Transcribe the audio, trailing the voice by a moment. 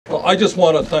Well, I just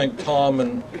want to thank Tom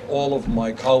and all of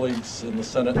my colleagues in the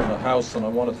Senate and the House, and I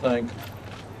want to thank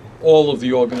all of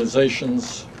the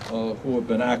organizations who have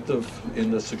been active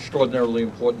in this extraordinarily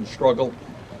important struggle.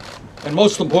 And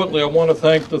most importantly, I want to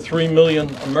thank the 3 million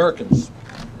Americans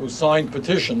who signed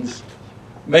petitions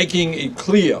making it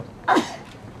clear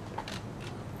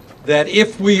that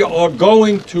if we are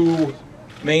going to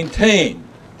maintain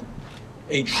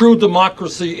a true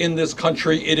democracy in this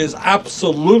country, it is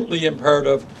absolutely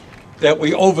imperative that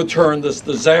we overturn this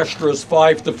disastrous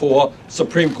 5-4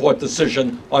 Supreme Court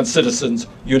decision on Citizens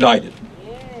United.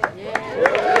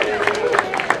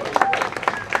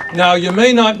 Now, you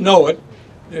may not know it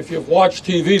if you've watched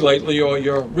TV lately or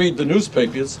you read the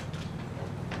newspapers,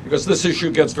 because this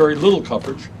issue gets very little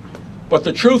coverage. But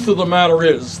the truth of the matter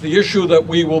is, the issue that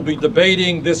we will be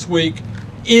debating this week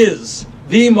is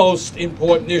the most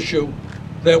important issue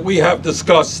that we have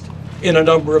discussed in a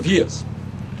number of years.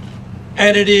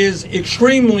 And it is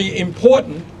extremely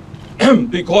important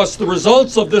because the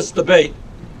results of this debate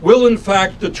will in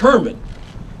fact determine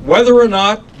whether or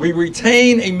not we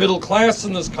retain a middle class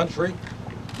in this country,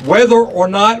 whether or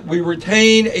not we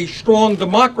retain a strong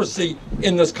democracy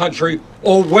in this country,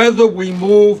 or whether we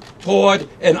move toward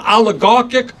an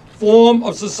oligarchic form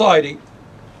of society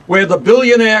where the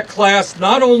billionaire class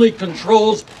not only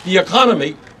controls the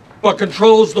economy, but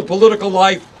controls the political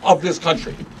life of this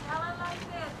country.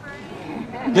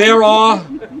 There are,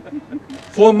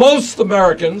 for most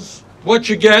Americans, what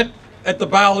you get at the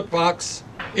ballot box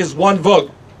is one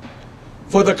vote.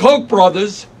 For the Koch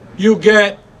brothers, you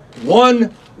get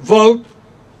one vote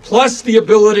plus the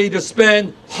ability to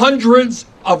spend hundreds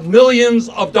of millions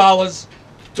of dollars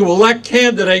to elect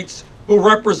candidates who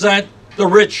represent the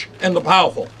rich and the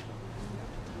powerful.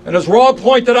 And as Rob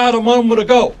pointed out a moment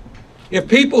ago, if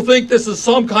people think this is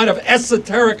some kind of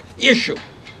esoteric issue,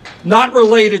 not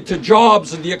related to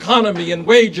jobs and the economy and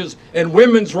wages and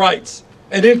women's rights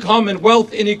and income and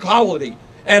wealth inequality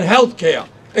and health care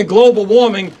and global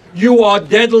warming, you are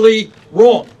deadly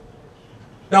wrong.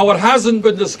 Now, what hasn't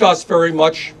been discussed very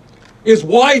much is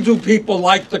why do people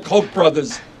like the Koch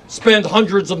brothers spend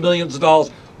hundreds of millions of dollars?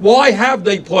 Why have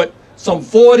they put some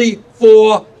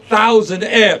 44,000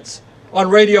 ads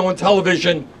on radio and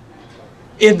television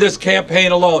in this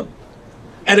campaign alone?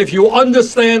 And if you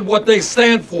understand what they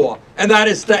stand for, and that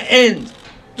is to end,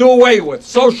 do away with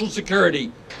Social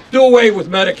Security, do away with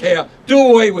Medicare, do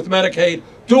away with Medicaid,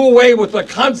 do away with the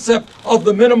concept of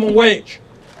the minimum wage,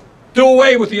 do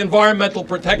away with the Environmental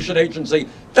Protection Agency,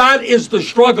 that is the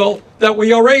struggle that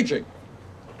we are waging.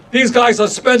 These guys are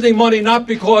spending money not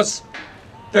because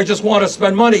they just want to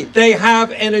spend money. They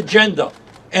have an agenda,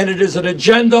 and it is an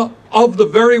agenda of the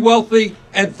very wealthy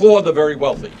and for the very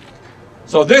wealthy.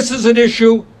 So this is an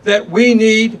issue that we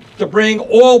need to bring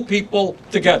all people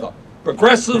together,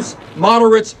 progressives,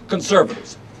 moderates,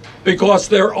 conservatives, because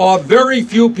there are very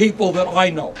few people that I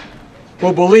know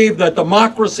who believe that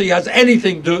democracy has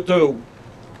anything to do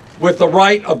with the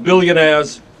right of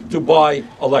billionaires to buy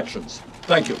elections.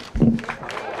 Thank you.